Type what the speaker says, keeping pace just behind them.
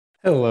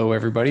Hello,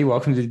 everybody.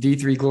 Welcome to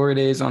D3 Glory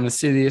Days on the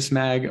Citius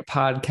Mag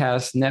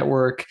Podcast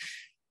Network.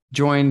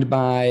 Joined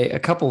by a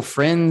couple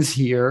friends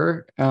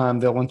here.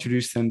 They'll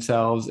introduce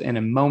themselves in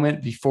a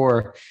moment.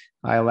 Before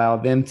I allow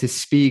them to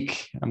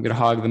speak, I'm going to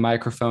hog the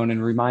microphone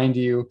and remind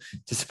you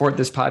to support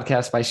this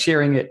podcast by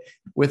sharing it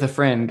with a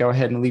friend. Go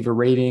ahead and leave a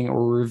rating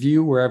or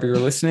review wherever you're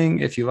listening.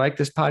 If you like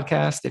this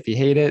podcast, if you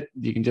hate it,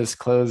 you can just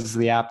close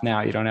the app now.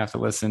 You don't have to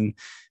listen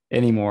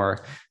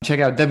anymore.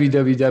 Check out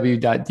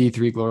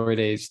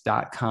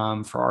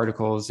www.d3glorydays.com for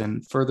articles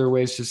and further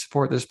ways to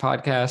support this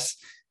podcast.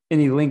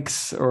 Any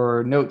links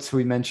or notes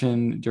we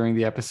mentioned during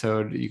the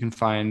episode, you can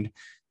find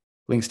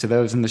links to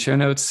those in the show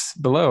notes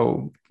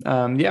below.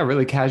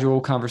 Really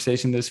casual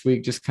conversation this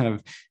week, just kind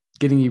of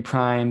getting you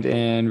primed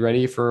and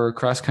ready for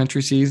cross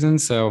country season.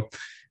 So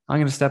I'm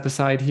going to step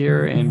aside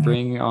here and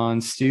bring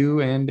on Stu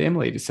and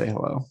Emily to say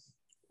hello.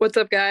 What's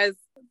up, guys?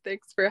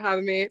 Thanks for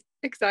having me.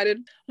 Excited.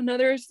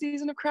 Another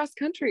season of cross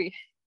country.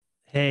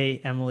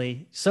 Hey,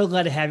 Emily. So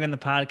glad to have you on the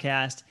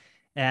podcast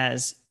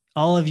as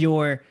all of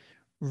your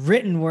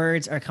written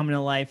words are coming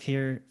to life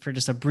here for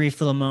just a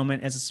brief little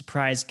moment as a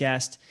surprise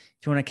guest.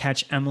 If you want to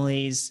catch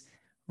Emily's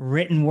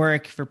written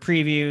work for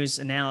previews,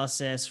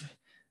 analysis,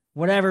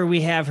 whatever we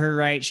have her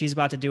write, she's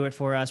about to do it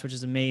for us, which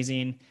is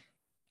amazing.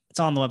 It's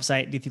all on the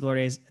website,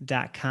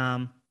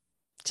 d3glorydays.com.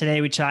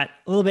 Today we chat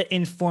a little bit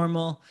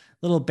informal,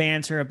 little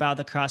banter about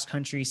the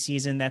cross-country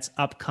season that's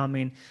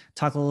upcoming.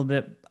 Talk a little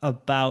bit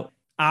about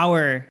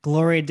our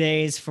glory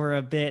days for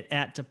a bit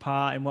at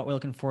DePauw and what we're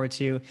looking forward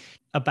to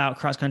about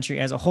cross-country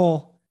as a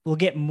whole. We'll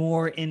get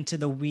more into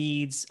the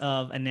weeds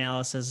of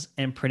analysis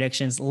and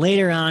predictions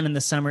later on in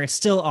the summer. It's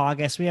still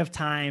August. We have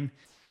time.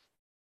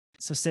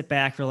 So sit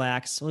back,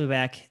 relax. We'll be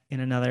back in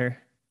another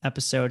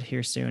episode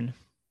here soon.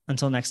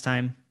 Until next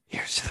time.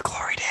 Here's to the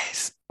glory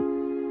days.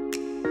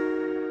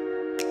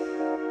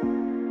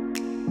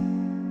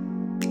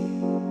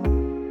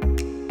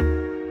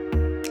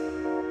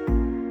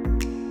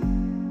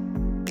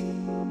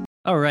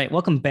 All right,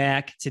 welcome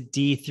back to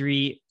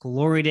D3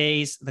 Glory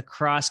Days. The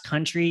cross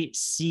country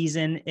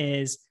season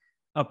is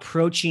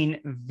approaching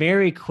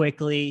very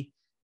quickly.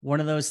 One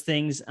of those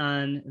things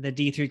on the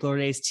D3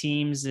 Glory Days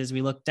teams is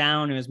we look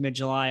down, it was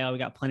mid-July. Oh, we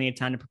got plenty of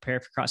time to prepare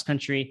for cross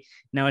country.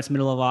 Now it's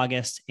middle of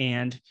August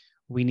and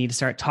we need to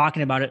start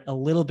talking about it a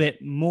little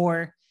bit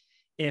more.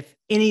 If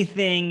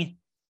anything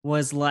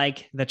was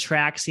like the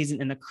track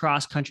season and the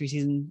cross country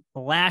season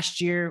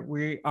last year,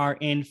 we are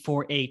in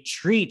for a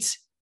treat.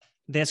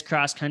 This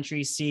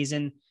cross-country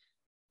season,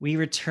 we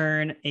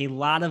return a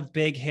lot of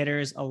big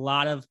hitters, a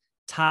lot of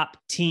top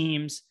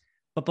teams.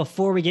 But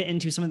before we get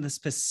into some of the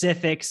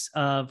specifics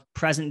of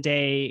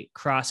present-day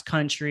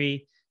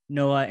cross-country,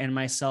 Noah and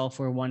myself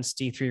were once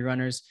D3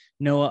 runners.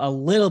 Noah a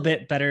little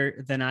bit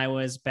better than I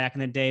was back in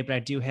the day, but I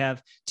do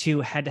have 2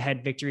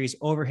 head-to-head victories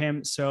over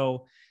him.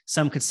 So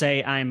some could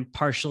say I'm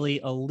partially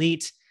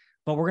elite.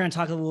 But we're going to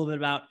talk a little bit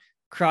about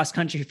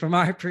cross-country from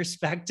our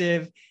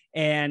perspective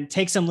and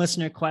take some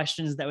listener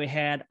questions that we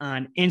had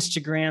on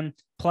Instagram,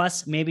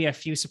 plus maybe a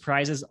few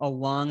surprises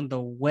along the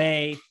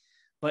way.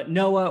 But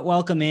Noah,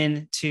 welcome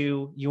in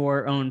to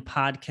your own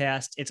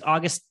podcast. It's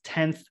August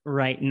 10th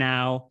right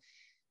now.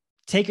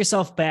 Take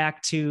yourself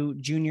back to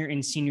junior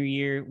and senior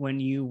year when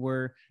you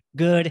were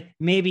good,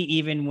 maybe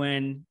even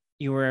when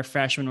you were a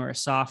freshman or a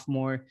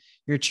sophomore.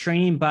 You're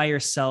training by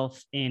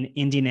yourself in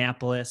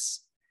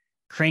Indianapolis,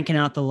 cranking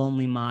out the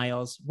lonely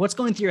miles. What's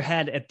going through your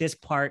head at this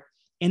part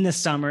in the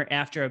summer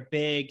after a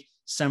big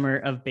summer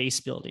of base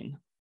building?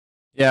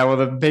 Yeah, well,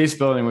 the base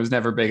building was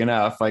never big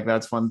enough. Like,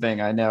 that's one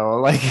thing I know.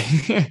 Like,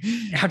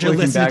 after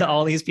listening to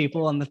all these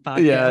people on the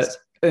podcast.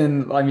 Yeah.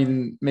 And I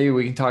mean, maybe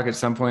we can talk at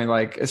some point,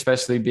 like,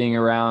 especially being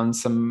around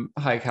some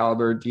high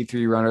caliber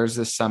D3 runners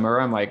this summer,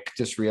 I'm like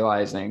just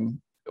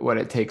realizing what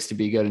it takes to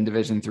be good in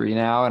Division III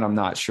now. And I'm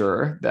not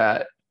sure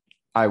that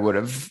I would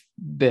have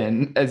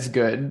been as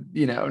good,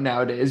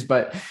 nowadays.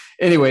 But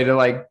anyway, to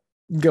like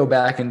go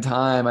back in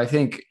time, I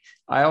think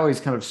I always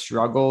kind of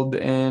struggled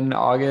in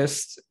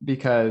August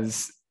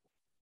because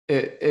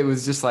it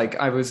was just like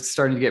I was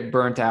starting to get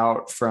burnt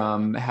out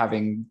from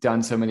having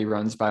done so many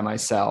runs by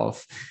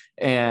myself.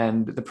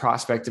 And the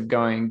prospect of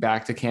going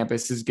back to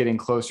campus is getting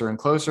closer and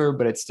closer,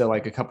 but it's still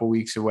like a couple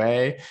weeks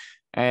away.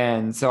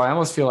 And so I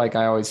almost feel like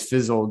I always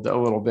fizzled a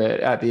little bit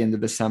at the end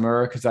of the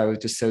summer because I was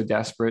just so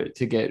desperate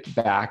to get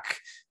back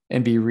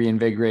and be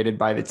reinvigorated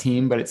by the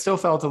team, but it still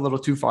felt a little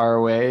too far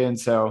away. And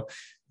so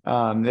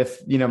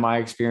if my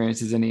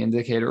experience is any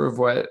indicator of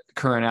what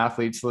current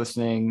athletes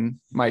listening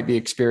might be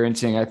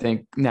experiencing, I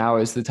think now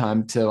is the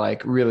time to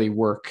like really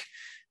work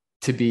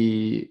to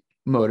be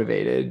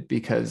motivated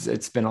because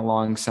it's been a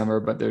long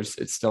summer, but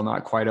it's still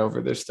not quite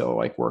over. There's still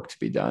like work to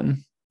be done.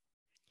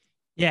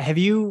 Yeah. Have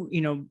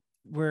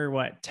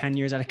we're 10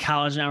 years out of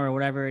college now or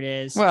whatever it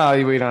is. Well,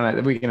 we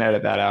can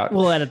edit that out.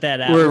 We'll edit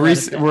that out.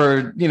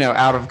 We're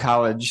out of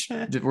college.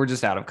 We're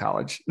just out of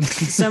college.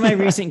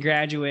 Semi-recent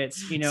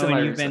graduates, and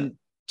you've been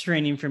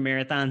training for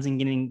marathons and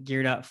getting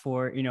geared up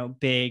for,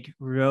 big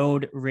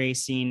road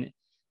racing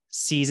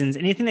seasons.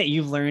 Anything that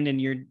you've learned in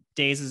your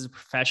days as a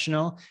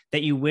professional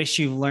that you wish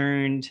you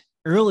learned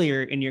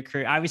earlier in your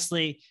career?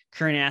 Obviously,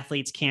 current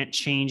athletes can't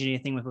change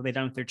anything with what they've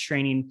done with their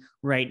training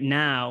right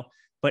now,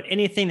 but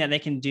anything that they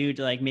can do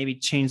to like maybe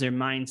change their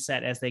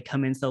mindset as they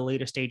come into the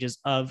later stages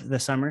of the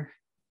summer?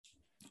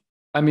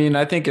 I mean,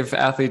 I think if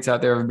athletes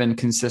out there have been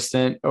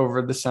consistent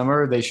over the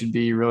summer, they should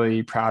be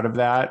really proud of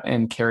that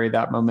and carry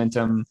that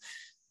momentum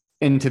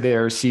into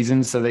their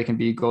seasons so they can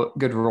be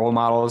good role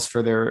models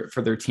for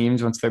their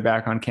teams once they're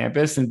back on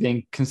campus. And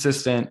being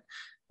consistent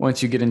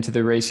once you get into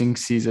the racing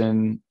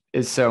season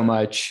is so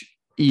much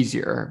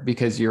easier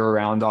because you're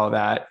around all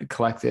that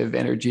collective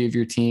energy of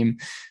your team.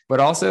 But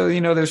also,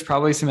 there's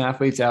probably some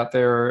athletes out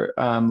there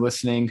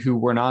listening who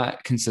were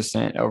not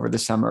consistent over the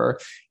summer.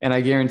 And I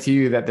guarantee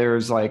you that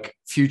there's like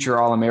future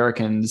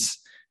All-Americans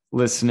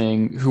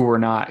listening who were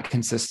not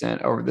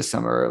consistent over the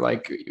summer.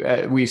 Like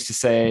we used to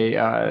say,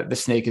 the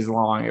snake is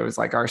long. It was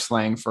like our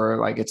slang for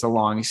like, it's a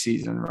long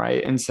season.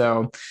 Right. And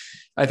so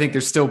I think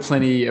there's still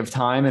plenty of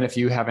time. And if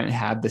you haven't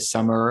had the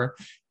summer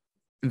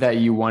that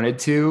you wanted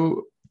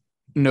to,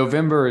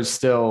 November is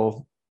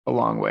still a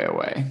long way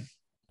away.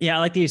 Yeah. I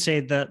like that you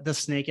say the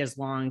snake is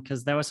long,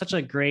 because that was such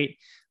a great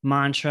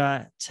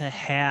mantra to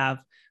have.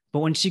 But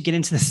once you get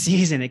into the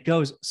season, it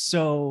goes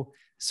so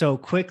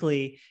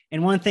quickly.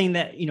 And one thing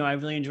that, I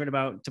really enjoyed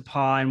about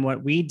DePaul and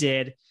what we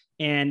did,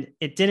 and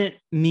it didn't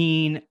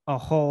mean a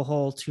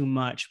whole too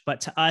much,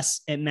 but to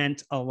us, it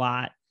meant a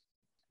lot.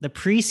 The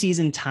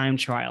preseason time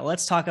trial.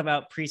 Let's talk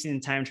about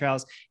preseason time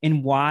trials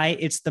and why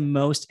it's the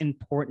most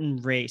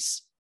important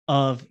race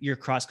of your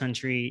cross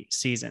country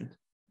season.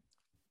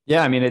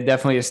 Yeah, I mean, it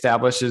definitely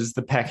establishes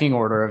the pecking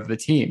order of the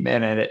team,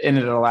 and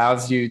it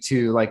allows you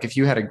to, like, if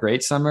you had a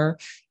great summer,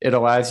 it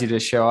allows you to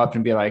show up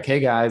and be like, hey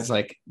guys,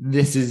 like,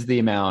 this is the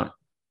amount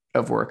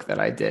of work that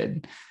I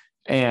did.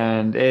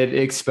 And it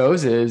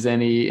exposes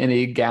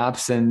any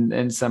gaps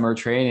in summer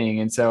training.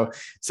 And so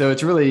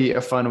it's really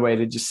a fun way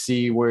to just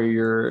see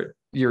where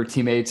your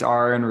teammates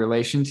are in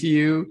relation to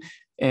you.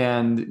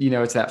 And,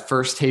 it's that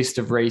first taste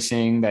of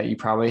racing that you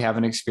probably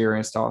haven't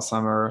experienced all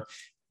summer.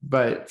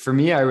 But for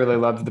me, I really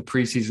loved the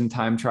preseason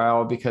time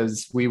trial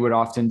because we would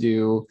often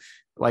do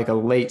like a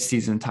late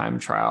season time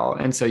trial.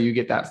 And so you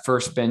get that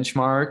first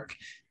benchmark.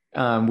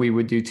 We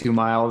would do 2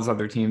 miles.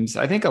 Other teams,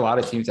 I think a lot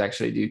of teams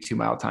actually do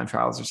 2-mile time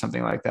trials or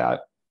something like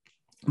that.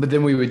 But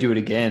then we would do it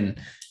again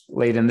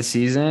late in the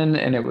season.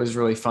 And it was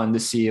really fun to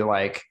see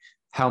like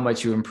how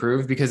much you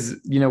improved because,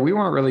 we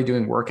weren't really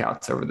doing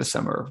workouts over the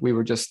summer. We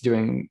were just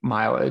doing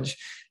mileage.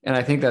 And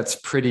I think that's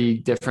pretty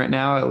different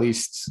now, at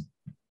least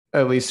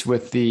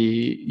with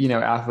the,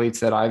 athletes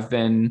that I've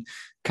been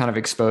kind of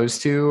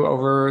exposed to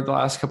over the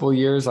last couple of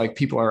years. Like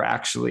people are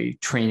actually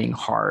training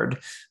hard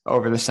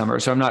over the summer.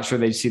 So I'm not sure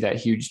they'd see that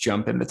huge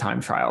jump in the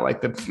time trial,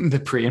 like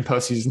the pre and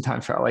postseason time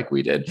trial like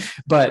we did.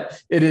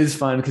 But it is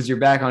fun because you're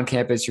back on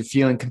campus, you're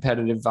feeling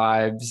competitive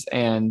vibes,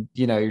 and,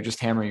 you're just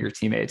hammering your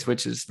teammates,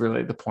 which is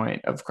really the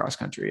point of cross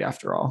country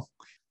after all.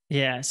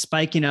 Yeah.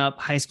 Spiking up,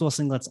 high school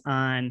singlets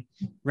on,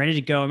 ready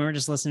to go. I remember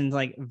just listening to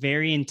like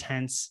very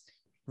intense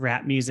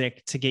rap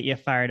music to get you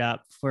fired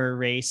up for a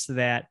race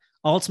that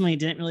ultimately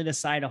didn't really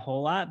decide a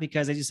whole lot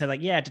because they just said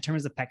like, yeah, it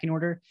determines the pecking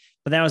order.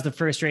 But that was the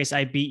first race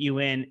I beat you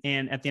in.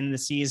 And at the end of the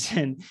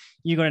season,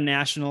 you go to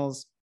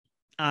nationals.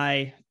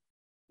 I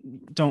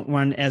don't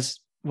run as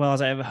well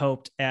as I ever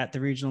hoped at the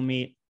regional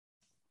meet,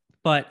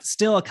 but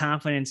still a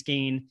confidence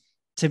gain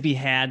to be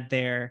had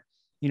there,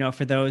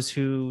 for those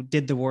who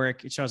did the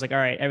work. It shows like, all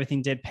right,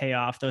 everything did pay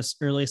off those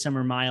early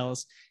summer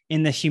miles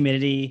in the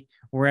humidity,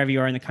 wherever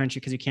you are in the country,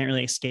 because you can't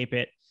really escape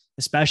it,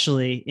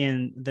 especially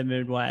in the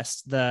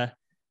Midwest. The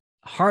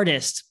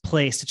hardest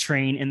place to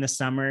train in the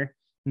summer,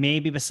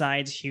 maybe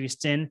besides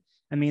Houston.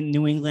 I mean,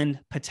 New England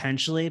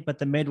potentially, but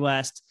the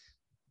Midwest,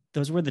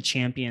 those where the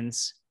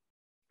champions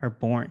are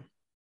born.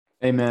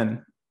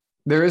 Amen.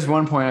 There is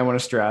one point I want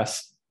to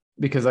stress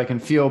because I can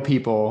feel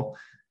people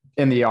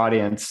in the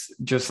audience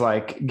just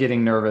like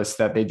getting nervous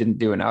that they didn't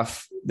do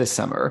enough this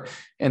summer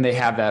and they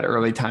have that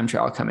early time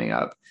trial coming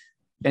up.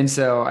 And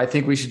so I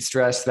think we should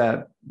stress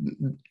that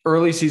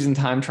early season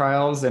time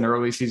trials and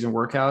early season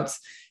workouts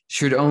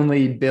should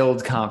only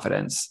build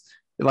confidence.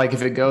 Like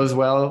if it goes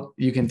well,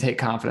 you can take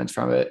confidence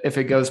from it. If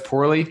it goes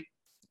poorly,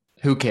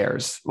 who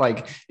cares?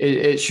 Like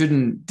it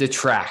shouldn't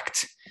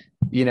detract,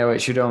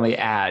 it should only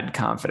add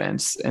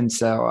confidence. And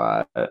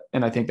so,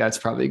 and I think that's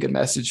probably a good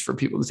message for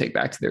people to take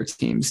back to their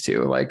teams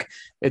too. Like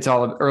it's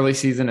all early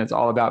season. It's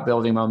all about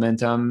building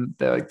momentum.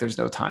 There's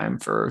no time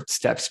for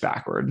steps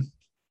backward.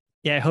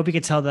 Yeah, I hope you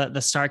could tell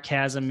the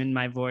sarcasm in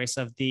my voice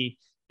of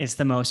it's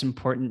the most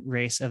important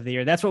race of the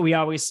year. That's what we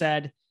always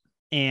said.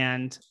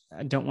 And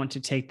I don't want to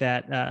take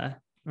that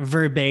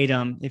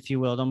verbatim, if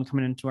you will. Don't come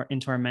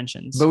into our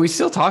mentions. But we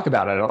still talk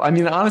about it. I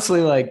mean,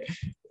 honestly, like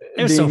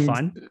it was so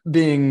fun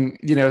being,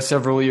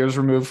 several years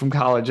removed from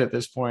college at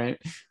this point.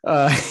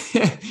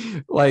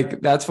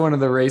 Like that's one of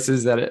the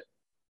races that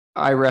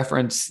I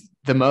reference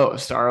the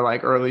most are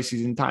like early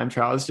season time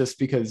trials, just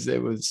because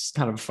it was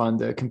kind of fun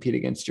to compete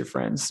against your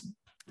friends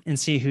and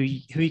see who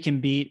you can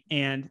beat.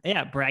 And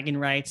yeah, bragging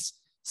rights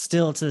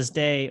still to this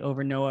day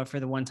over Noah for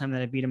the one time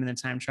that I beat him in the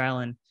time trial.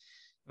 And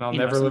I'll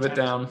never live it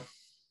down.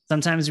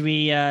 Sometimes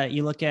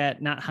you look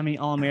at not how many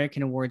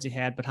All-American awards you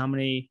had, but how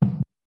many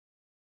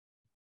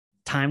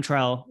time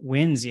trial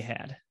wins you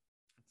had.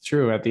 It's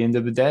true. At the end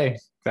of the day,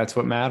 that's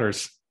what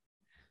matters.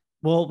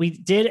 Well, we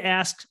did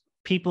ask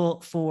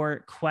people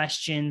for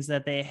questions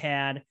that they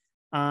had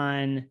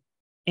on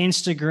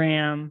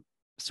Instagram.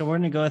 So we're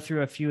going to go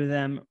through a few of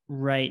them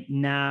right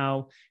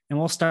now. And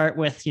we'll start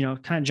with,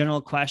 kind of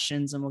general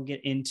questions, and we'll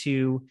get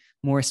into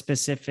more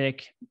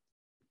specific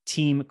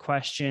team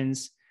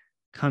questions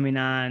coming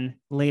on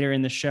later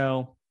in the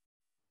show.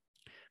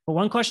 But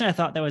one question I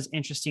thought that was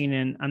interesting,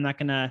 and I'm not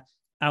going to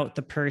out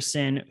the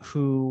person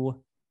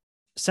who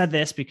said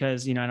this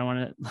because, I don't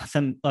want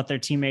to let their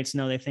teammates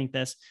know they think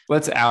this.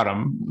 Let's out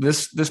them.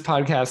 This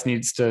podcast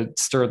needs to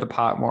stir the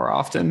pot more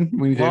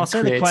often. I'll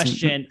start the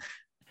question.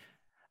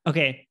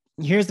 Okay,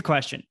 here's the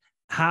question.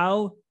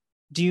 How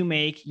do you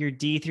make your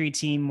D3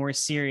 team more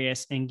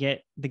serious and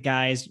get the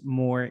guys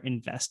more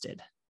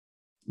invested?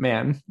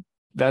 Man,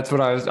 that's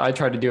what I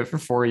tried to do it for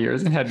 4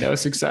 years and had no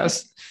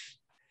success.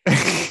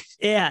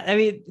 Yeah. I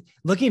mean,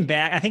 looking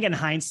back, I think in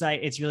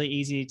hindsight, it's really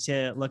easy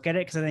to look at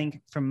it. Cause I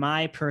think from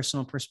my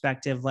personal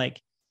perspective, like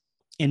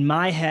in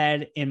my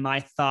head, in my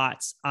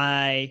thoughts,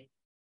 I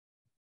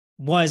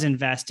was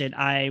invested.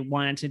 I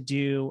wanted to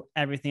do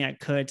everything I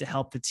could to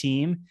help the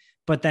team,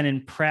 but then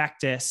in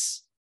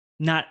practice,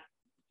 not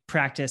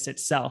practice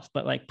itself,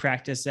 but like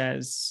practice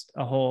as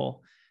a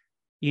whole,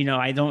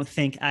 I don't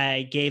think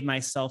I gave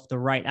myself the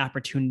right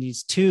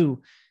opportunities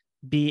to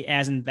be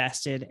as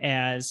invested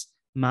as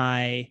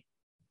my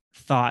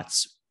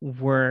thoughts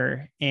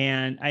were.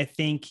 And I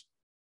think,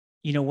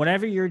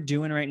 whatever you're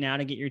doing right now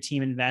to get your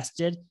team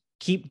invested,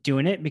 keep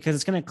doing it because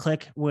it's going to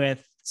click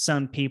with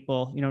some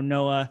people.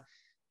 Noah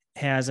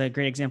has a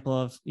great example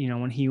of,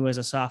 when he was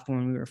a sophomore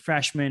and we were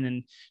freshmen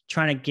and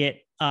trying to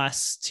get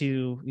us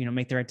to,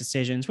 make the right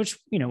decisions, which,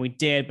 we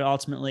did, but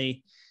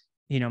ultimately,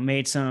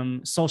 made some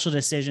social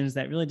decisions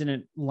that really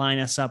didn't line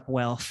us up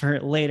well for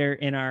later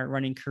in our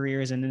running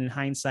careers. And in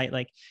hindsight,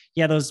 like,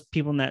 yeah, those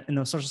people in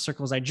those social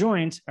circles I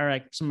joined are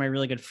like some of my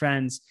really good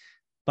friends,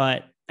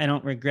 but I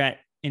don't regret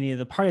any of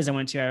the parties I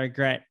went to. I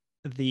regret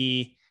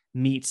the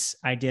meets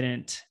I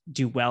didn't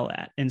do well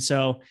at. And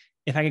so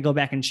if I could go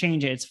back and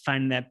change it, it's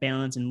finding that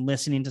balance and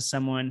listening to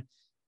someone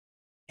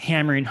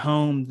hammering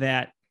home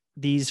that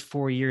these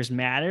 4 years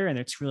matter. And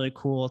it's really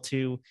cool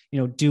to,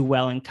 do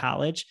well in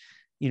college.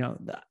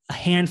 A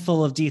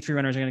handful of D3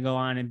 runners are going to go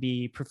on and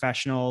be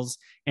professionals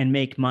and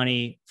make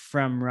money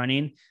from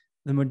running.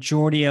 The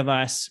majority of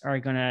us are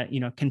going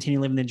to, continue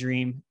living the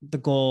dream, the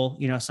goal,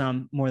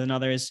 some more than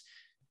others,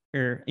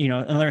 or,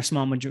 another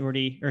small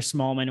majority or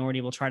small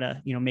minority will try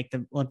to, make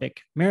the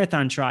Olympic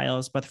marathon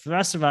trials. But for the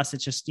rest of us,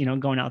 it's just,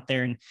 going out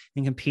there and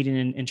competing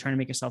and trying to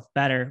make yourself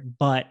better.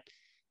 But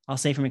I'll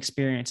say from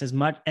experience, as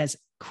much as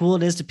cool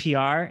it is to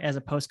PR as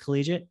a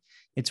post-collegiate,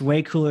 it's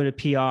way cooler to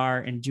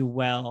PR and do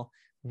well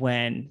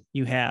when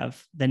you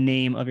have the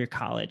name of your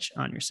college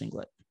on your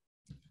singlet.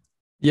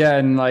 Yeah.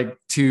 And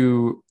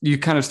you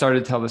kind of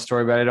started to tell the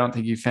story, but I don't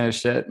think you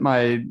finished it.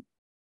 My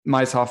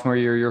sophomore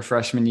year, your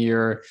freshman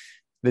year,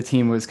 the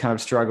team was kind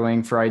of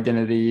struggling for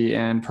identity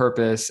and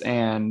purpose.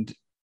 And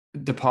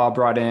DePaul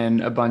brought in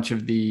a bunch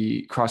of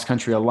the cross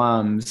country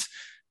alums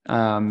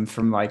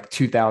from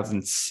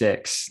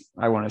 2006,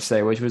 I want to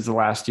say, which was the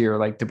last year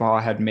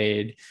DePaul had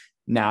made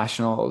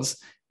nationals.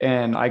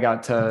 And I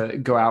got to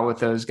go out with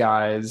those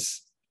guys.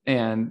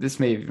 And this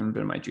may have even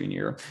been my junior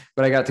year,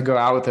 but I got to go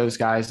out with those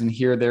guys and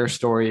hear their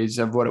stories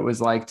of what it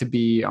was like to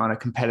be on a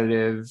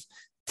competitive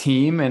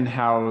team and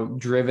how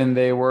driven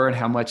they were and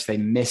how much they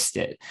missed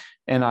it.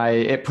 And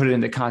it put it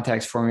into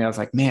context for me. I was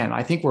like, man,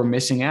 I think we're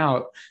missing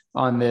out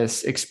on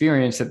this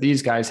experience that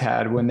these guys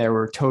had when they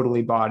were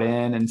totally bought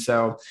in. And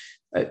so,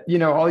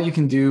 all you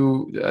can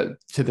do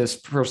to this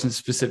person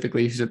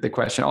specifically who's at the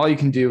question, all you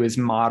can do is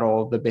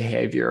model the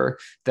behavior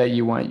that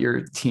you want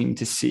your team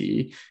to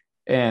see.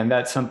 And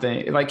that's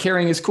something like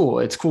caring is cool.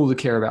 It's cool to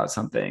care about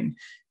something.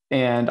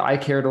 And I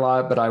cared a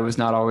lot, but I was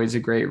not always a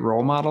great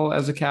role model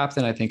as a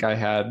captain. I think I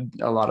had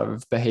a lot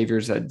of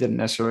behaviors that didn't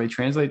necessarily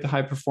translate to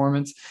high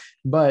performance,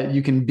 but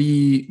you can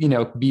be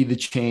the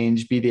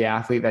change, be the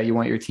athlete that you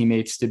want your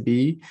teammates to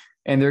be.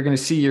 And they're going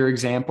to see your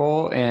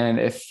example. And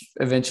if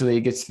eventually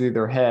it gets through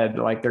their head,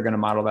 they're going to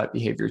model that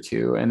behavior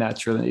too. And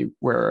that's really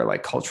where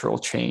cultural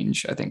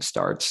change, I think,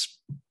 starts.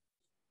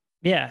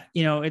 Yeah.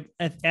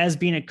 As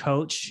being a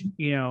coach,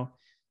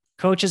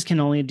 coaches can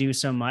only do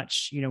so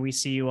much. We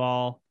see you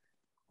all,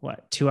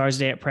 2 hours a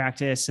day at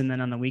practice. And then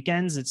on the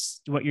weekends,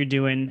 it's what you're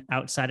doing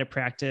outside of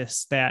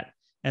practice that,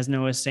 as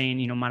Noah was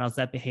saying, models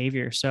that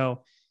behavior.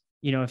 So,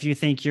 if you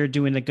think you're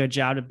doing a good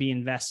job to be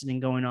invested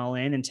in going all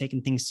in and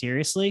taking things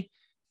seriously,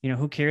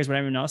 who cares what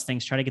everyone else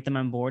thinks? Try to get them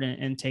on board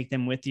and take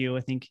them with you.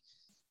 I think,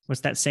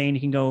 what's that saying?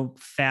 You can go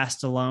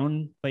fast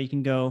alone, but you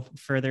can go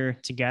further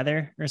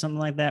together or something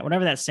like that.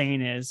 Whatever that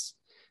saying is,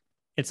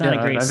 it's not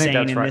a great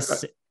saying in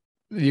this.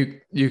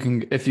 You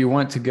can, if you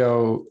want to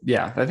go,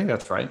 yeah, I think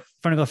that's right. If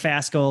you want to go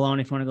fast, go alone.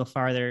 If you want to go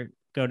farther,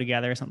 go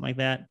together or something like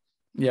that.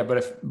 Yeah.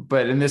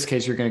 But in this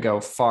case, you're going to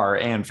go far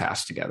and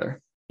fast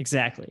together.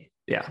 Exactly.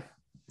 Yeah.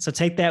 So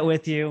take that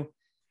with you.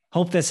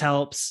 Hope this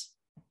helps.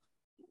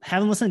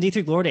 Have them listen to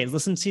D3 Glory Days.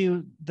 Listen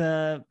to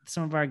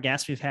some of our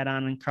guests we've had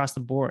on across the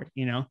board.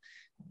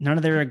 None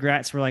of their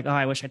regrets were like, oh,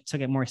 I wish I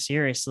took it more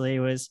seriously. It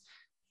was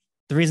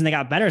the reason they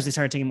got better is they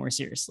started taking it more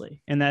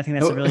seriously. And I think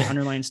that's a really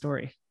underlying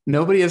story.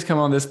 Nobody has come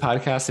on this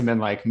podcast and been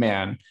like,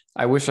 man,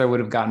 I wish I would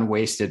have gotten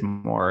wasted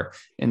more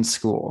in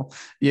school.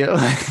 Yeah.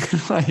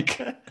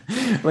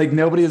 Like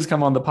nobody has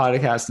come on the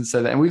podcast and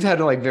said that. And we've had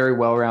like very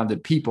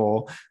well-rounded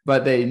people,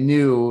 but they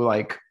knew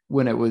like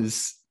when it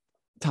was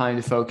time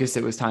to focus,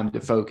 it was time to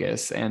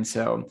focus. And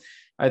so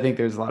I think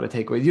there's a lot of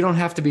takeaways. You don't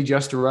have to be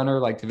just a runner.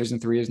 Like Division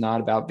III is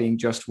not about being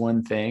just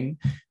one thing,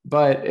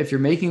 but if you're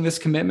making this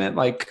commitment,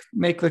 like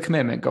make the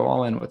commitment, go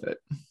all in with it.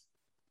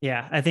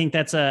 Yeah, I think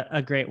that's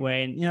a great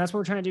way. And, that's what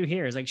we're trying to do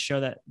here is like show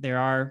that there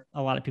are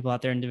a lot of people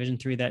out there in Division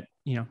III that,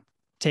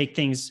 take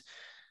things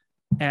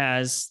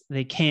as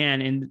they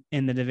can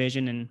in the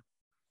division and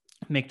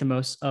make the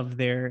most of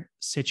their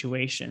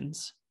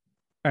situations.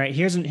 All right,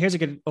 here's a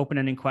good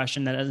open-ended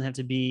question that doesn't have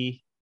to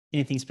be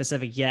anything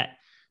specific yet.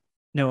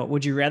 Noah,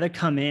 would you rather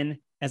come in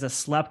as a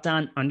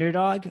slept-on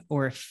underdog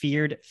or a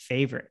feared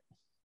favorite?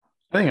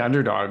 I think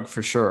underdog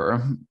for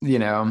sure.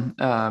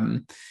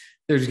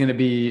 There's going to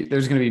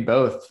be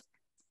both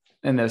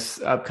in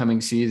this upcoming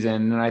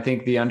season. And I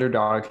think the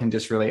underdog can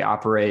just really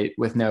operate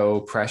with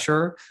no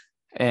pressure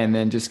and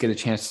then just get a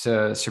chance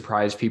to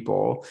surprise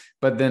people.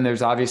 But then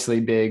there's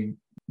obviously big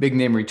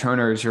name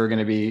returners who are going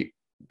to be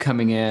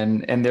coming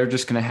in and they're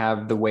just going to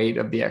have the weight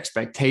of the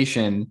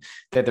expectation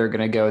that they're going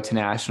to go to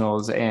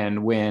nationals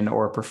and win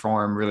or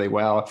perform really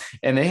well.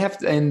 And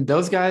and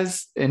those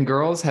guys and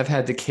girls have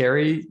had to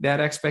carry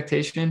that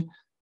expectation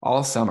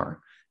all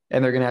summer.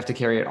 And they're going to have to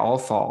carry it all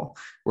fall,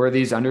 where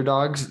these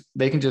underdogs,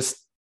 they can just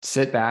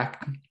sit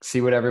back,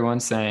 see what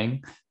everyone's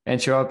saying and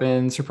show up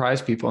and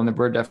surprise people. And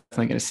we're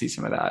definitely going to see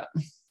some of that.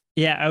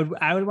 Yeah.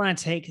 I would want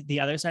to take the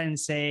other side and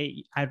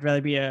say, I'd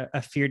rather be a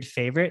feared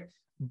favorite,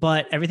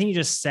 but everything you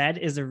just said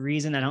is the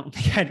reason I don't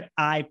think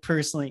I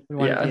personally would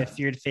want to be a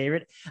feared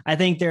favorite. I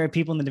think there are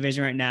people in the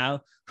division right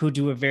now who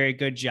do a very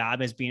good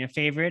job as being a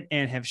favorite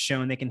and have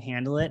shown they can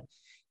handle it.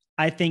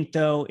 I think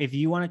though, if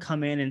you want to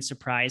come in and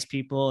surprise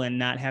people and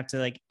not have to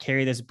like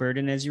carry this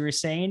burden, as you were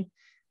saying,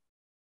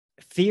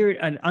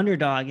 an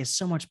underdog is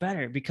so much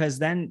better because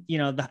then,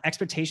 the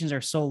expectations are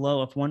so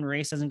low. If one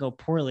race doesn't go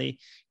poorly,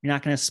 you're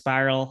not going to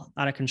spiral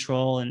out of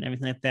control and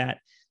everything like that.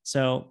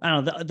 So I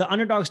don't know, the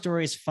underdog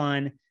story is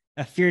fun.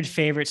 A feared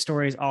favorite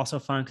story is also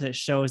fun because it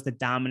shows the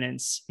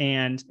dominance.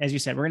 And as you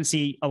said, we're going to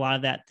see a lot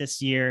of that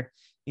this year.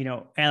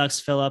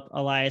 Alex Phillip,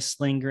 Elias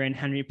Lindgren,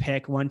 Henry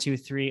Pick, 1, 2,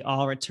 3,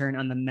 all return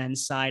on the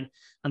men's side.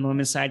 On the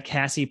women's side,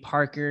 Cassie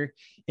Parker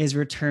is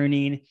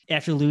returning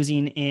after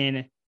losing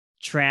in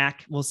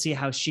track. We'll see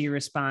how she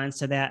responds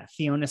to that.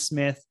 Fiona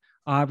Smith,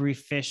 Aubrey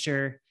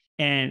Fisher,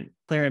 and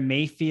Clara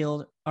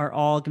Mayfield are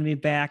all going to be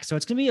back. So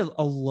it's going to be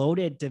a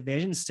loaded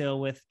division still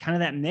with kind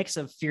of that mix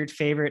of feared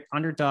favorite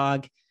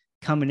underdog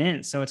coming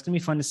in. So it's going to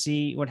be fun to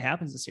see what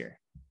happens this year.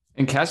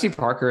 And Cassie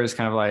Parker is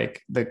kind of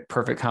like the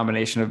perfect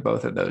combination of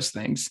both of those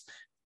things.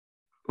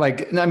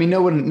 Like, I mean,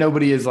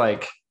 nobody is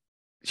like,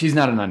 she's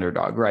not an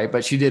underdog, right?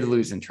 But she did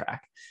lose in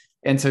track.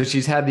 And so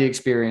she's had the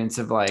experience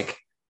of like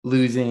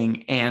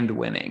losing and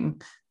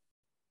winning.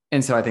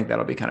 And so I think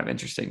that'll be kind of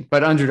interesting.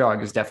 But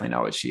underdog is definitely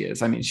not what she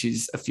is. I mean,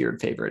 she's a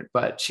feared favorite,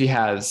 but she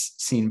has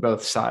seen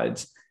both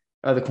sides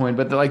of the coin.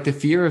 But the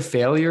fear of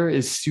failure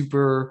is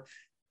super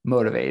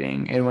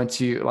motivating. And once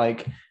you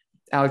like,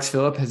 Alex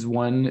Phillip has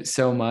won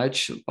so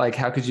much. Like,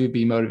 how could you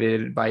be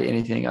motivated by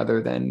anything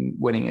other than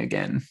winning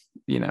again?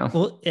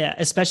 Well, yeah,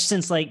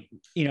 especially since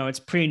it's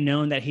pretty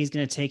known that he's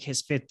going to take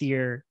his 5th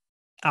year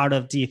out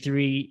of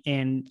D3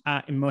 and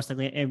most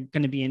likely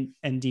going to be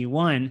in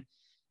D1.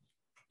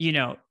 He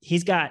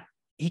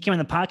came on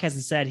the podcast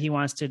and said he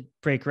wants to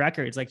break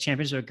records. Like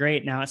championships are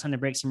great. Now it's time to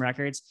break some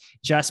records.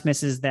 Just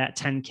misses that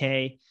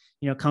 10K,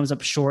 comes up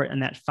short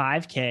in that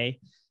 5K.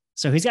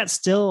 So he's got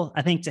still,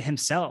 I think to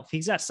himself,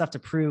 he's got stuff to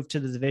prove to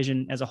the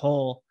division as a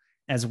whole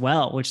as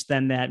well, which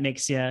then that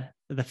makes you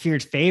the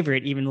feared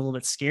favorite even a little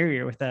bit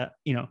scarier with a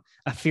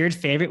feared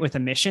favorite with a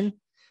mission.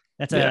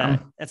 That's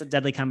a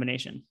deadly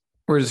combination.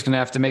 We're just going to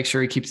have to make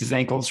sure he keeps his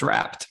ankles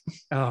wrapped.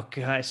 Oh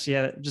gosh.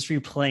 Yeah. Just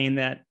replaying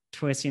that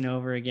twisting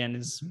over again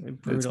is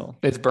brutal.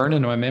 It's burned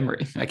into my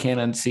memory. I can't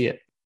unsee it.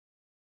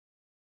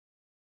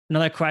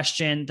 Another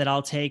question that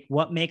I'll take: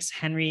 what makes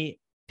Henry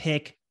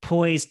Pick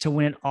poised to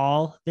win it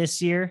all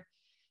this year?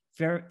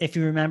 If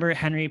you remember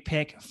Henry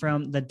Pick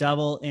from the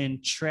double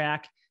in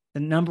track, the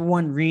number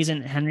one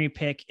reason Henry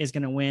Pick is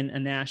going to win a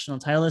national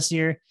title this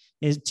year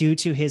is due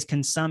to his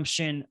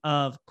consumption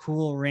of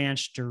Cool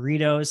Ranch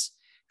Doritos.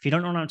 If you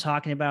don't know what I'm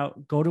talking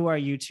about, go to our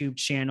YouTube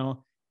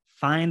channel,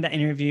 find the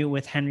interview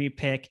with Henry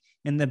Pick.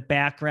 In the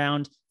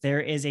background,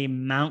 there is a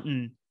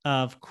mountain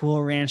of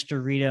Cool Ranch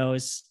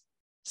Doritos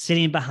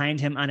sitting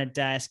behind him on a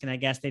desk. And I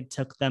guess they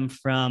took them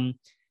from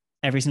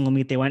every single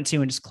meet they went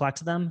to and just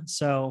collected them.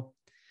 So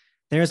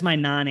There's my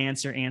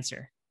non-answer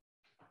answer.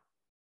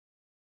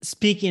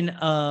 Speaking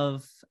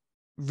of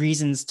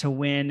reasons to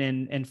win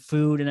and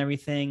food and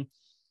everything,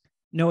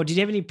 Noah, did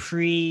you have any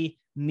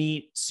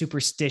pre-meet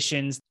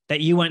superstitions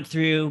that you went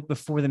through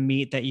before the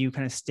meet that you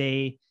kind of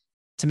stay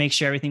to make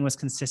sure everything was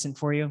consistent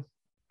for you?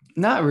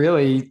 Not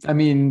really. I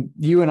mean,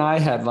 you and I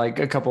had like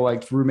a couple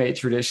like roommate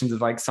traditions of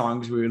like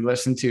songs we would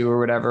listen to or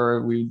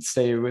whatever. We'd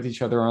stay with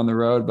each other on the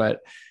road. But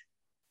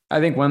I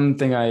think one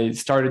thing I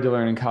started to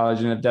learn in college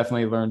and have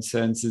definitely learned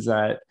since is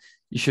that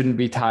you shouldn't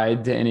be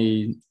tied to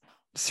any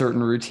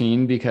certain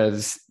routine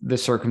because the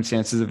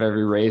circumstances of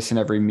every race and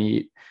every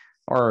meet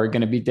are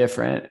going to be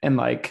different. And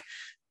like,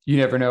 you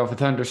never know if a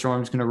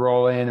thunderstorm is going to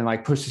roll in and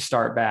like push the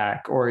start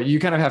back, or you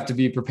kind of have to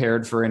be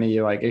prepared for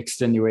any like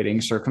extenuating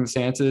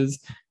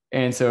circumstances.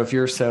 And so if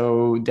you're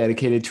so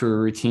dedicated to a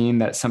routine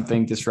that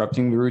something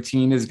disrupting the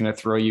routine is going to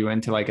throw you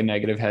into like a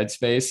negative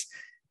headspace,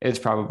 it's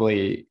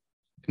probably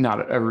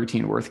not a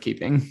routine worth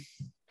keeping.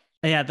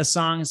 Yeah, the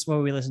songs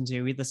what we listened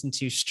to. We listened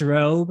to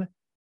Strobe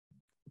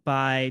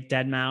by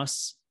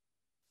Deadmau5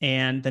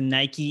 and the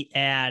Nike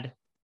ad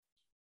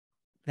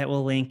that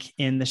we'll link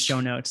in the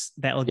show notes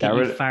that will get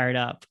you fired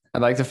up.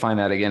 I'd like to find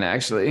that again,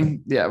 actually.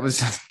 Yeah, it was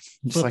just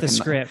flip like the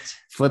script.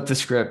 Flip the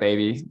script,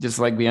 baby. Just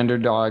like the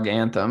Underdog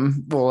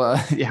anthem. We'll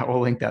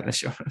link that in the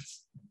show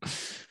notes.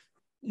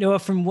 Noah,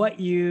 from what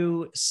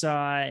you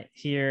saw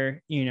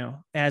here,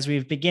 as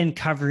we've begun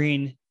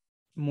covering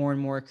more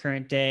and more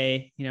current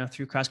day,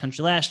 through cross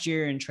country last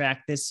year and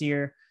track this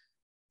year,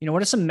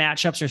 what are some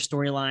matchups or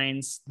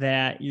storylines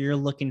that you're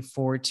looking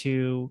forward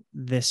to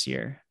this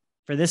year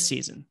for this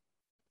season?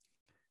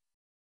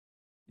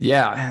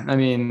 Yeah, I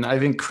mean, I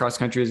think cross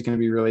country is going to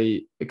be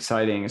really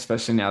exciting,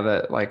 especially now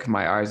that like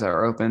my eyes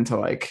are open to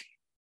like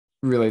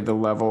really the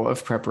level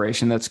of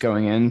preparation that's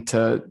going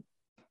into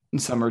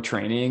summer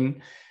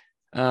training.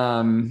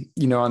 On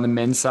the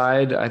men's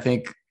side, I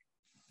think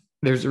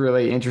there's a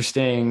really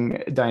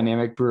interesting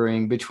dynamic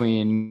brewing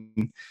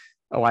between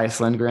Elias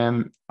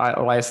Lindgren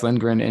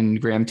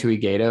and Graham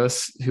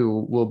Tui-Gatos,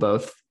 who will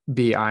both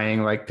be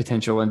eyeing like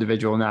potential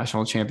individual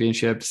national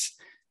championships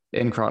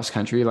in cross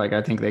country. Like,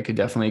 I think they could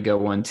definitely go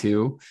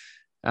 1-2.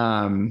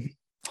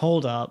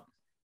 Hold up.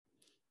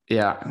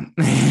 Yeah.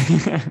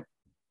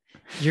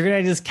 You're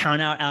going to just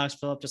count out Alex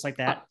Phillip just like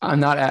that?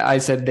 I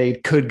said they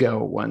could go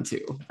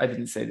 1-2. I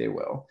didn't say they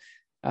will.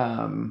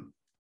 One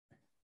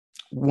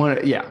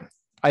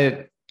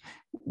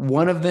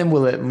of them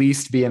will at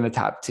least be in the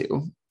top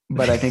two,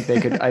 but I think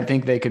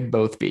they could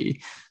both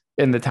be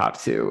in the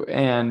top two.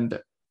 And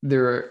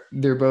they're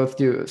both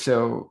due.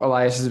 So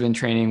Elias has been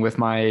training with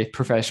my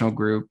professional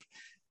group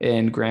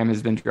and Graham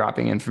has been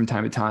dropping in from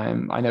time to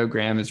time. I know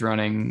Graham is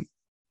running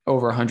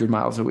over 100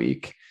 miles a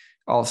week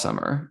all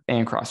summer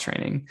and cross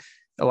training.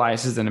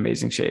 Elias is in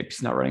amazing shape.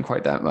 He's not running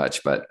quite that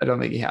much, but I don't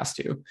think he has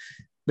to.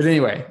 But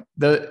anyway,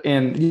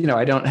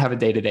 I don't have a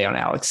day-to-day on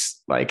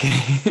Alex, but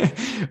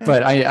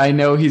I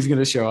know he's going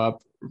to show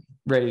up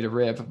ready to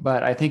rip,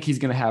 but I think he's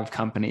going to have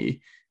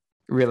company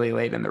really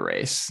late in the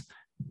race.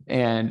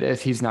 And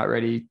if he's not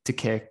ready to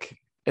kick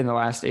in the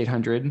last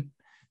 800,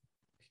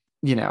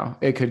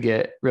 it could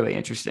get really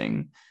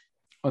interesting.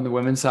 On the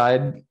women's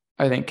side,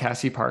 I think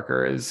Cassie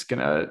Parker is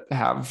going to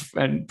have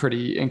a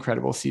pretty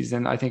incredible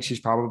season. I think she's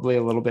probably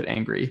a little bit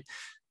angry.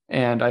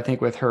 And I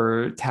think with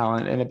her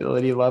talent and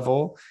ability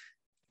level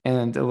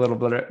and a little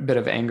bit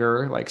of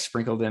anger like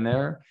sprinkled in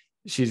there,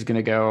 she's going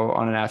to go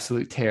on an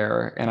absolute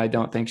tear. And I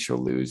don't think she'll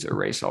lose a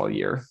race all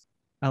year.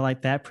 I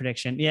like that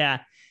prediction.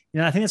 Yeah.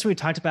 I think that's what we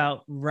talked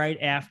about right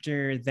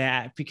after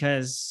that,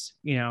 because,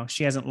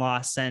 she hasn't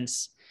lost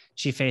since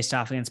she faced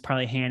off against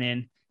Parley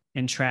Hannon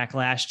in track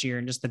last year,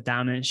 and just the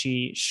dominance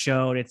she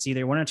showed. It's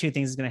either one or two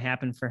things is going to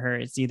happen for her.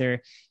 It's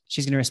either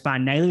she's going to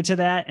respond negatively to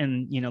that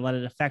and, let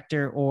it affect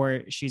her,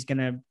 or she's going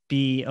to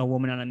be a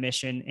woman on a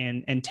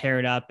mission and tear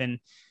it up. And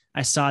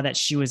I saw that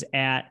she was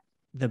at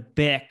the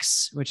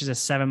Bix, which is a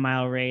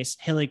 7-mile race,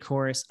 hilly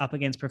course up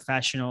against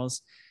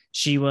professionals.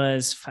 She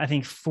was, I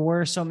think, 4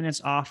 or so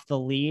minutes off the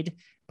lead.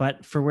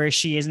 But for where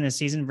she is in the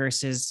season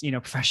versus,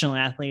 professional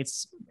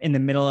athletes in the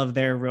middle of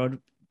their road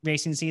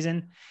racing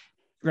season,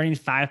 running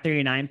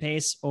 5:39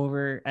 pace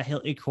over a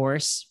hilly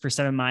course for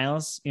 7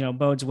 miles,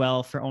 bodes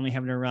well for only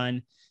having to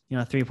run,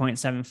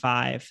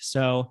 3.75.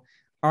 So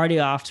already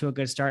off to a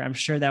good start. I'm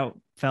sure that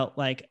felt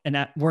like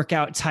a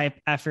workout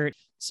type effort.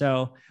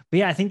 So, but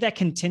yeah, I think that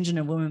contingent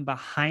of women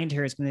behind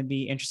her is going to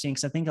be interesting,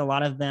 because I think a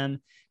lot of them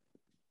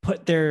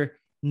put their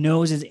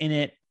noses in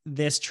it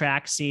this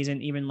track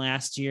season. Even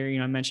last year,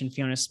 I mentioned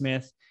Fiona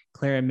Smith,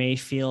 Clara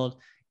Mayfield,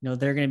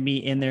 they're going to be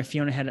in there.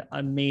 Fiona had an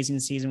amazing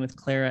season with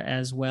Clara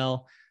as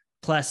well,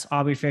 plus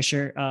Aubrey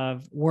Fisher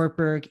of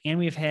Wartburg. And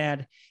we've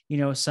had,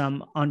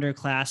 some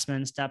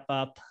underclassmen step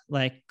up,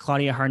 like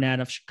Claudia Harnett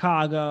of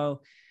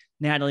Chicago,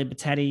 Natalie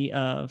Battetti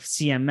of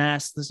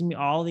CMS. There's going to be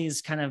all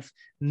these kind of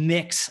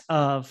mix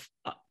of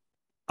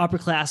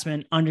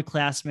upperclassmen,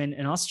 underclassmen,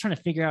 and also trying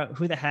to figure out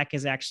who the heck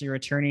is actually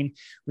returning.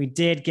 We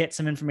did get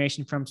some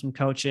information from some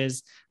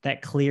coaches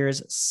that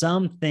clears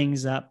some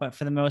things up, but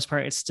for the most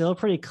part, it's still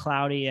pretty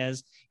cloudy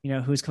as,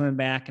 who's coming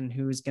back and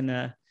who's going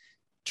to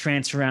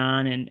transfer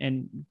on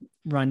and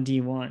run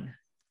D1.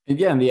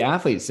 Yeah, and the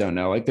athletes don't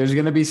know. Like, there's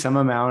going to be some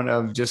amount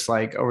of just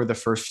like over the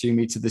first few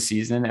meets of the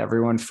season,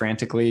 everyone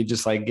frantically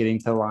just like getting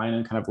to the line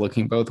and kind of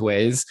looking both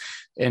ways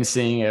and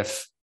seeing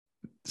if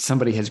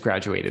somebody has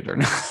graduated or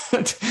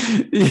not.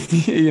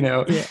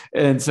 Yeah.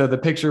 And so the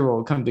picture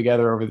will come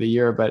together over the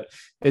year. But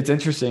it's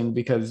interesting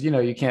because,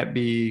 you can't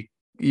be,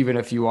 even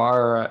if you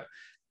are,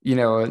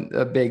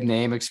 a big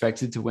name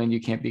expected to win,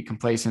 you can't be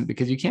complacent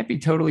because you can't be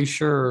totally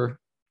sure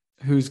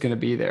who's going to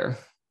be there.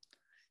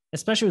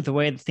 Especially with the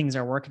way that things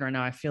are working right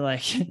now. I feel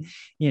like,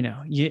 you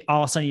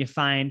all of a sudden you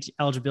find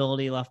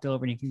eligibility left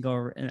over and you can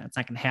go, and that's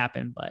not going to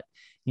happen, but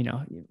you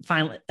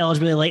find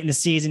eligibility late in the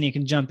season, you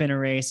can jump in a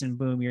race and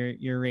boom,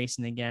 you're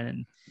racing again.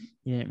 And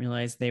you didn't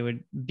realize they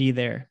would be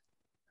there.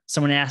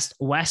 Someone asked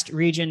West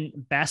region,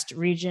 best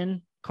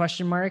region ?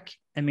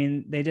 I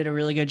mean, they did a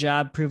really good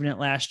job proving it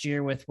last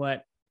year with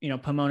what,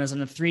 Pomona's on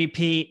the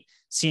 3-peat.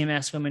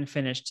 CMS women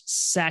finished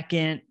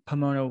second.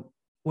 Pomona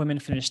women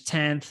finished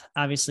 10th.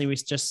 Obviously, we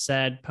just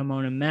said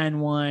Pomona men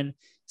won,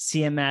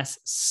 CMS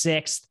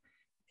 6th.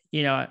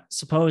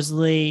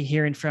 Supposedly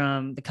hearing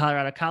from the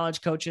Colorado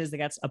College coaches, they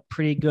got a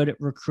pretty good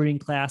recruiting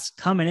class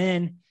coming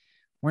in.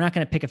 We're not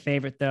going to pick a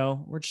favorite,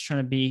 though. We're just trying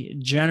to be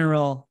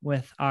general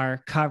with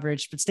our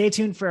coverage. But stay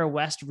tuned for our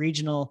West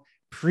Regional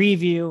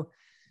preview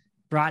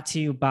brought to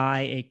you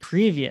by a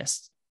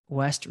previous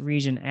West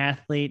Region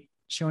athlete,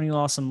 showing you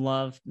all some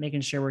love,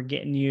 making sure we're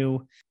getting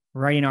you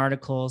writing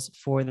articles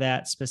for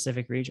that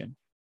specific region.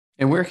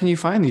 And where can you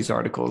find these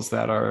articles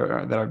that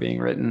are being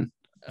written?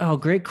 Oh,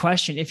 great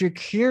question. If you're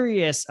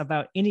curious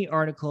about any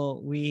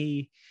article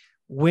we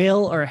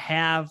will or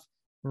have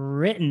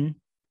written,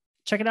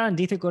 check it out on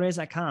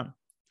d3glorydays.com.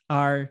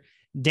 Our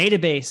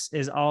database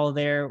is all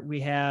there. We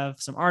have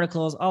some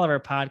articles, all of our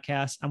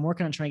podcasts. I'm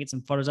working on trying to get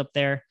some photos up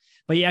there,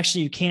 but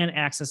you can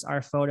access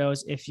our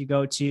photos if you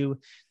go to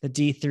the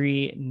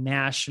D3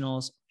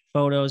 Nationals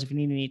photos. If you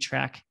need any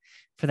track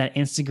for that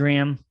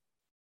Instagram,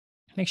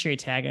 make sure you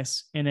tag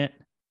us in it.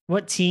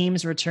 What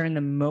teams return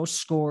the most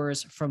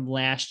scores from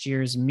last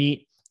year's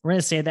meet? We're going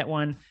to save that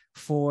one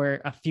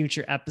for a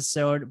future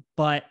episode,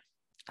 but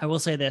I will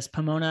say this: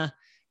 Pomona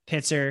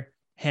Pitzer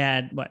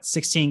had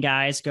 16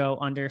 guys go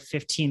under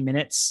 15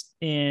 minutes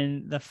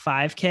in the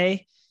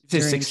 5K.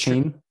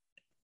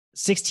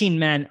 16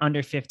 men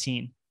under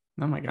 15.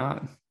 Oh my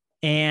God.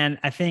 And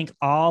I think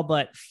all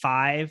but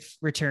 5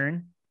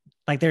 return.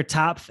 Like their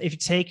top, if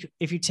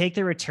you take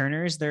the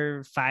returners,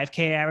 their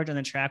 5K average on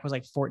the track was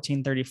like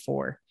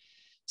 14:34.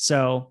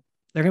 So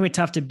they're going to be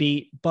tough to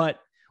beat, but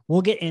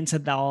we'll get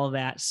into all of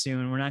that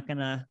soon. We're not going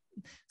to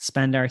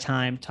spend our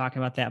time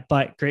talking about that,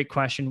 but great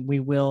question. We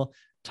will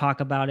talk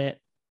about it.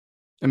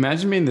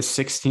 Imagine being the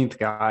 16th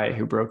guy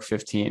who broke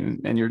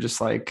 15 and you're just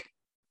like,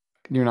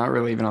 you're not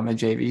really even on the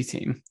JV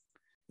team.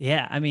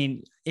 Yeah. I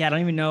mean, I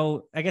don't even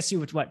know. I guess you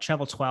would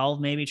travel 12,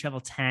 maybe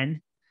travel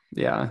 10.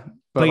 Yeah.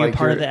 But you're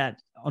part of that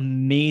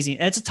amazing.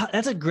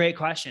 That's a great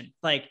question.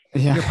 Like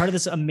you're part of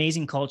this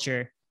amazing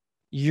culture.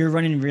 You're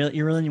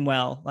running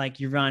well.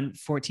 Like you run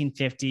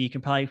 14:50. You can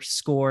probably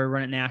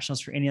run at nationals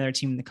for any other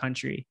team in the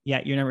country.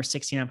 Yeah. You're number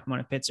 16 on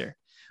Pomona Pitzer.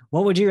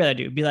 What would you rather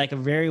do? Be like a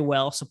very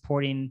well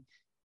supporting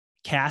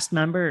cast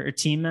member or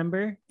team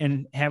member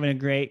and having a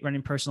great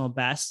running personal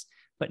best,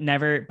 but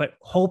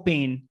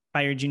hoping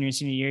by your junior and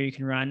senior year, you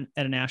can run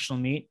at a national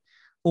meet,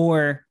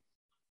 or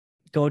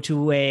go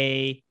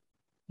to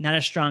not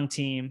a strong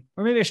team,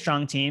 or maybe a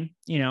strong team,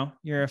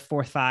 you're a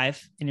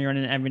 4-5 and you're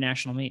running every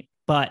national meet,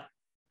 but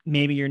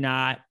maybe you're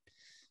not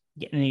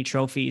getting any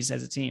trophies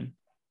as a team.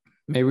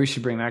 Maybe we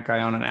should bring that guy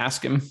on and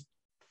ask him.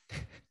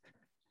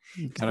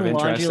 The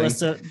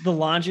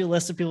laundry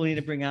list of people we need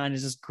to bring on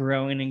is just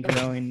growing and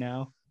growing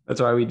now. That's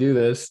why we do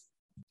this.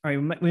 All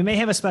right. We may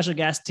have a special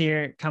guest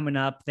here coming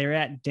up. They're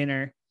at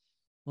dinner.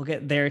 We'll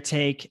get their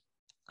take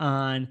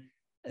on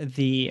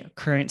the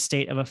current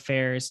state of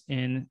affairs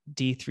in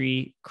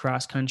D3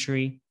 cross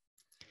country.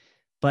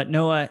 But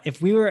Noah,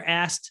 if we were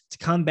asked to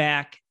come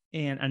back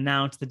and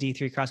announce the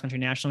D3 cross country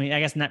national meet, I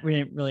guess we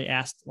didn't really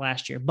ask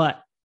last year,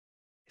 but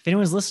if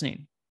anyone's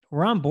listening,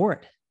 we're on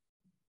board.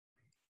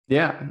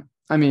 Yeah.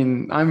 I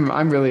mean,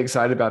 I'm really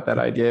excited about that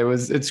idea.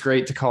 It's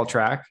great to call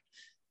track.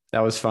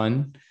 That was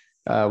fun.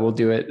 We'll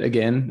do it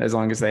again as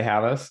long as they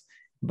have us.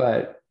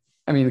 But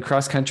I mean,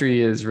 cross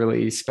country is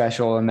really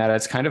special in that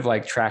it's kind of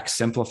like track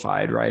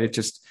simplified, right? It's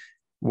just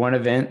one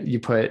event. You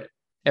put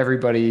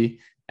everybody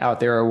out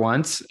there at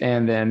once,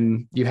 and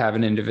then you have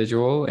an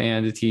individual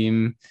and a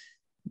team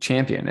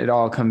champion. It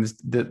all comes,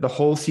 the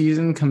whole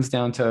season comes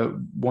down to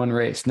one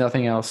race.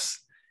 Nothing else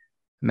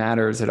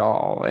matters at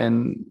all.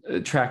 And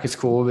track is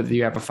cool, but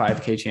you have a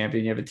 5K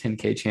champion, you have a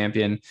 10K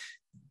champion.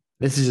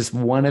 This is just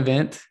one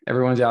event.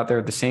 Everyone's out there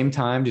at the same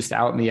time, just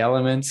out in the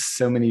elements.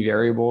 So many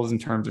variables in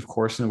terms of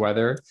course and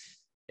weather.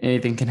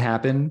 Anything can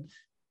happen.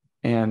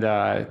 And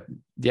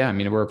Yeah, I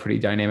mean, we're a pretty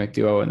dynamic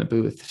duo in the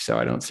booth, so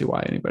I don't see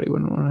why anybody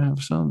wouldn't want to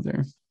have some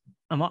there.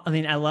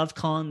 I love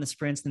calling the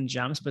sprints and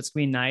jumps, but it's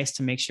going to be nice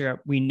to make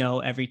sure we know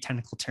every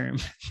technical term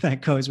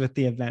that goes with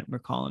the event we're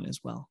calling as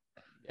well.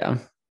 Yeah.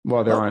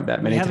 Well, there aren't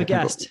that many. We have a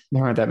guest.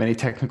 There aren't that many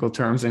technical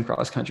terms in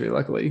cross country,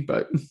 luckily,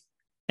 but.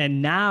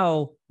 And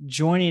now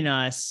joining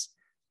us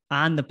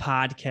on the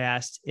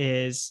podcast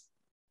is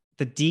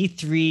the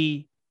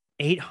D3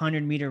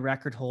 800-meter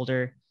record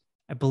holder,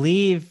 I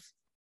believe,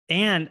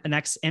 and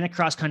a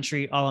cross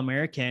country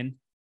All-American,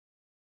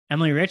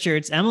 Emily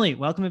Richards. Emily,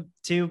 welcome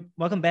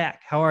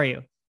back. How are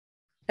you?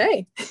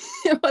 Hey,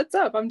 what's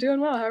up? I'm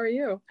doing well. How are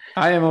you?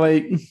 Hi,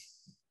 Emily.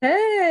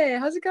 Hey,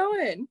 how's it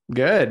going?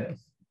 Good.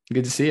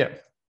 Good to see you.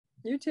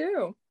 You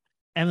too.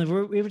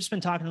 Emily, we've just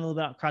been talking a little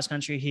about cross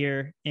country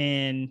here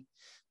in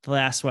the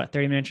last,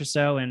 30 minutes or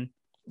so. And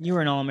you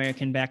were an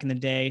All-American back in the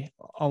day,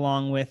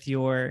 along with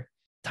your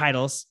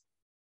titles,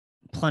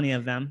 plenty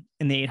of them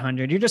in the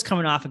 800. You're just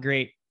coming off a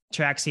great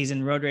track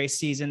season, road race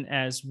season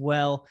as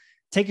well.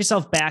 Take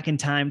yourself back in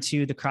time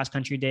to the cross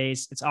country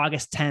days. It's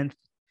August 10th.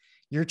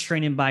 You're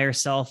training by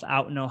yourself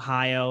out in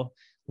Ohio,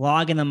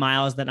 logging the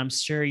miles that I'm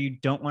sure you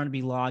don't want to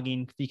be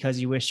logging because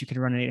you wish you could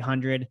run an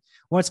 800.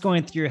 What's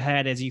going through your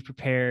head as you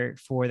prepare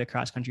for the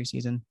cross country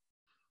season?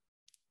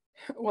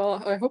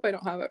 Well, I hope I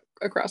don't have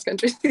a cross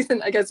country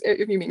season. I guess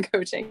if you mean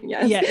coaching,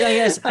 yes. Yeah,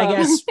 I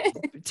guess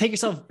take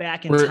yourself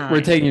back in time.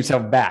 We're taking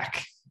yourself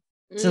back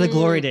to the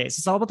glory days.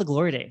 It's all about the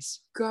glory days.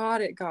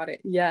 Got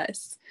it.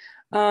 Yes.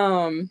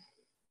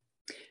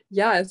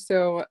 Yeah.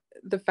 So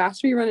the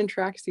faster you run in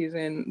track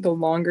season, the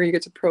longer you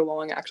get to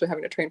prolong actually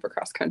having to train for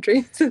cross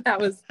country. So that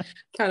was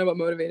kind of what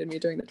motivated me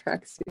during the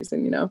track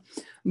season,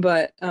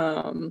 But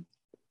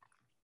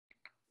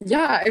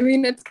yeah, I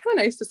mean, it's kind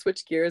of nice to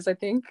switch gears, I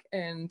think.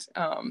 And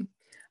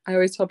I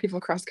always tell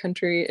people cross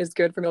country is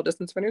good for middle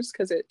distance runners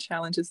because it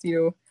challenges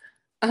you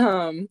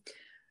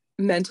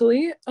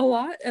mentally a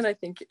lot. And I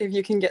think if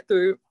you can get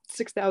through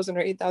 6,000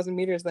 or 8,000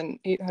 meters, then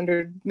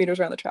 800 meters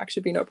around the track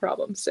should be no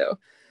problem. So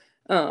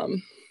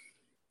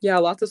yeah,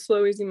 lots of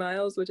slow, easy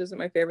miles, which isn't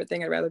my favorite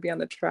thing. I'd rather be on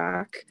the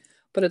track,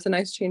 but it's a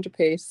nice change of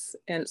pace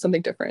and it's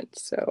something different.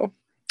 So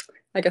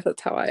I guess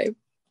that's how I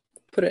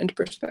put it into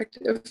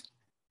perspective.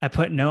 I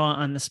put Noah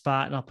on the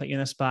spot, and I'll put you on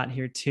the spot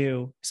here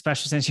too,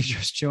 especially since you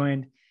just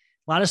joined.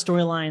 A lot of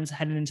storylines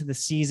heading into the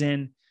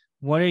season.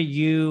 What are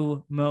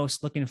you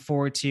most looking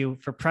forward to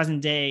for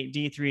present day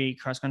D3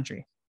 cross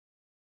country?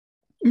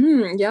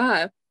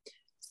 Yeah.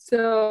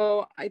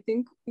 So I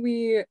think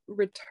we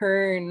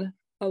return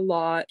a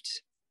lot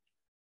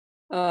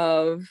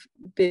of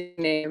big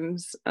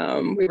names.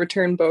 We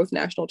return both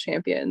national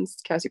champions,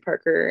 Cassie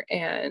Parker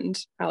and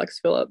Alex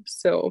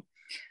Phillips. So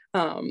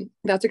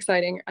that's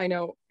exciting. I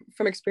know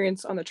from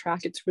experience on the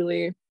track, it's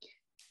really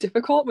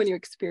difficult when you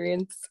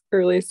experience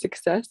early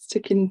success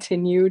to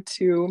continue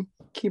to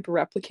keep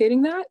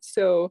replicating that.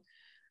 So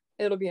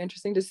it'll be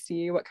interesting to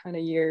see what kind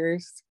of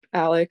years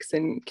Alex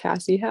and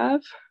Cassie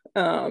have.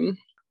 On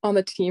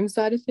the team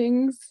side of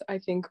things, I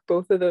think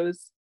both of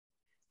those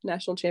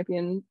national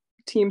champion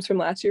teams from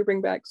last year bring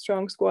back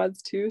strong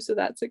squads too. So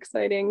that's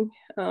exciting.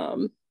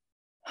 Man,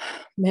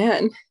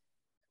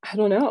 I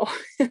don't know.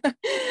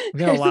 We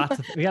got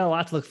a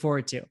lot to look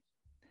forward to.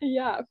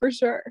 Yeah, for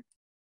sure.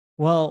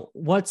 Well,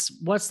 what's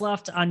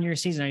left on your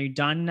season? Are you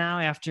done now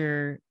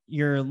after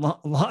your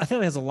I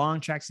think it was a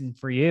long track season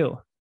for you.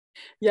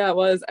 Yeah, it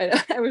was.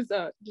 I was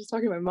just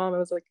talking to my mom. I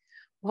was like,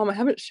 Mom, I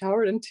haven't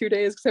showered in 2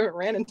 days because I haven't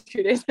ran in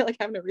 2 days. I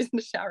have no reason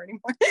to shower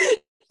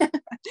anymore.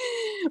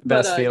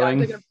 Best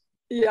feeling.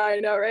 Yeah, I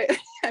know, right?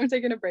 I'm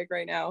taking a break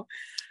right now.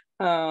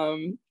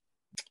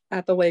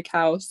 At the lake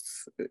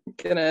house,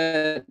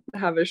 gonna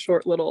have a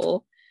short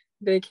little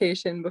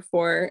vacation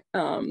before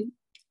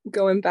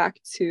going back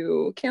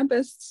to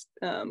campus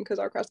because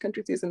our cross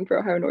country season for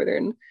Ohio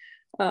Northern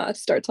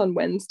starts on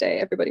Wednesday.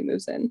 Everybody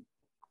moves in.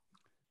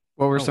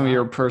 What were some of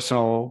your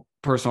personal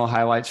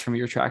highlights from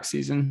your track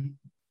season?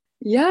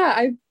 Yeah,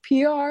 I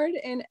PR'd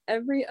in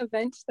every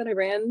event that I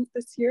ran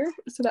this year,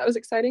 so that was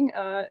exciting.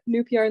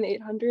 New PR in the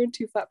 800,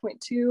 2 flat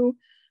point 2,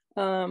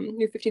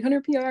 new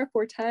 1500 PR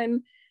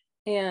 410,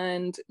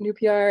 and new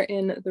PR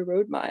in the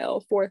road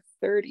mile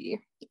 430.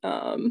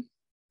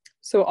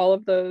 So all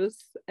of those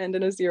end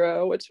in a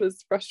 0, which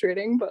was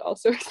frustrating but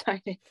also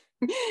exciting.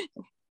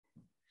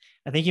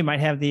 I think you might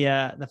have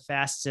the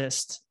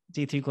fastest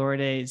D3 Glory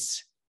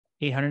Days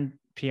 800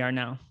 PR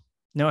now.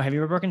 No, have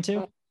you ever broken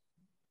 2?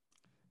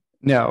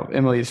 No,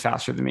 Emily is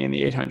faster than me in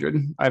the 800.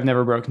 I've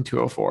never broken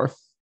 204.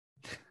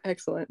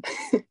 Excellent.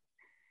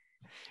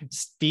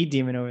 Speed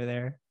demon over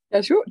there.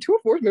 Yeah,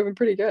 204 is moving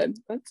pretty good.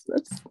 Let's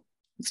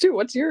do.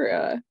 What's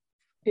your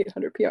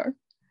 800 PR?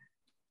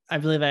 I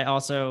believe I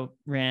also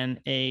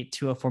ran a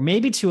 204,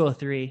 maybe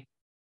 203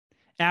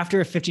 after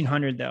a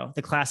 1500 though,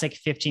 the classic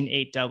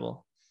 15-8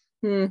 double.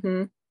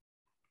 Mm-hmm.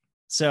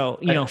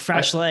 So,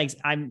 fresh legs.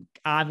 I'm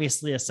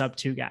obviously a sub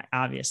 2 guy,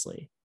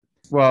 obviously.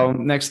 Well,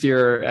 next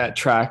year at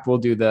track, we'll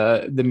do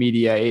the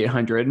media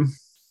 800.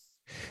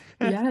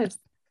 Yes.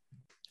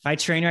 If I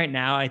train right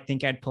now, I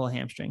think I'd pull a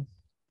hamstring.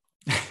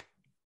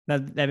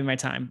 That'd be my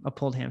time. A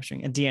pulled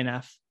hamstring, a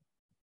DNF.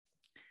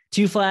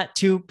 2 flat,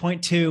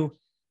 2.2.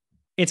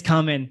 It's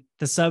coming.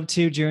 The sub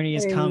 2 journey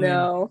is coming.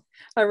 No,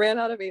 I ran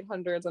out of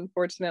 800s,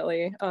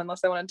 unfortunately,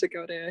 unless I wanted to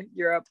go to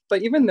Europe.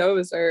 But even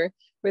those are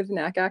with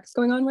NACAX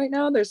going on right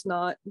now. There's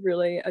not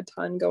really a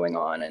ton going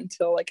on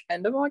until like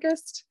end of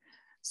August.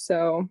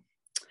 So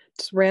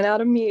just ran out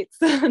of meets,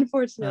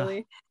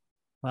 unfortunately.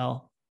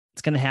 Well,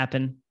 it's going to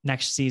happen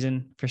next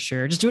season for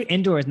sure. Just do it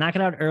indoors, knock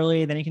it out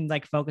early. Then you can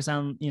like focus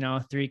on,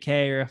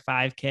 3K or a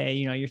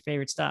 5K, your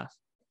favorite stuff.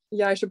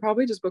 Yeah, I should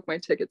probably just book my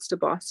tickets to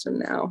Boston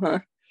now, huh?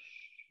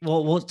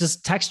 Well, we'll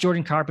just text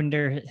Jordan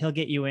Carpenter. He'll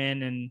get you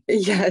in and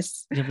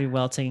yes, you'll be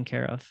well taken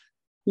care of.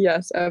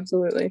 Yes,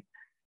 absolutely.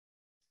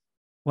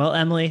 Well,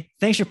 Emily,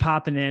 thanks for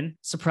popping in.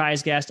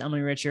 Surprise guest,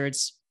 Emily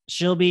Richards.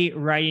 She'll be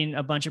writing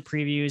a bunch of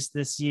previews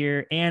this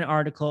year and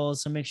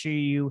articles. So make sure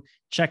you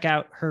check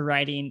out her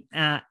writing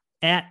at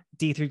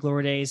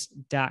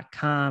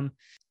d3glorydays.com.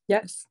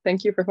 Yes.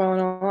 Thank you for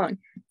following along.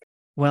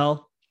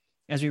 Well,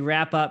 as we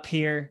wrap up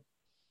here,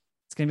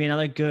 it's going to be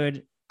another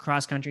good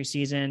cross-country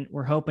season.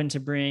 We're hoping to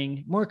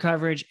bring more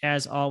coverage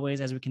as always,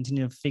 as we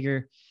continue to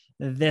figure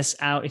this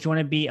out. If you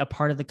want to be a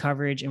part of the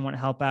coverage and want to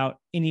help out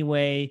in any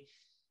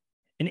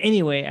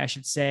way, I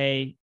should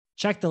say,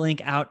 check the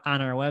link out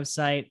on our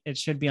website. It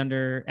should be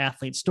under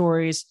Athlete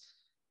Stories.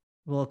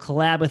 We'll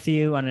collab with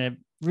you on a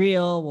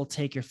reel. We'll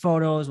take your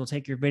photos. We'll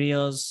take your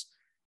videos.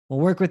 We'll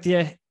work with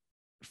you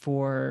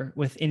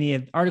with any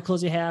of the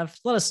articles you have.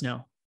 Let us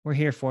know. We're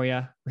here for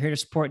you. We're here to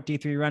support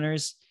D3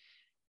 runners.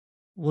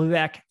 We'll be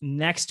back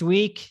next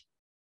week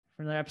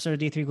for another episode of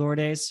D3 Glory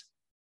Days.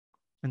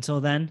 Until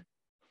then,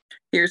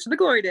 here's to the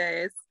Glory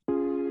Days.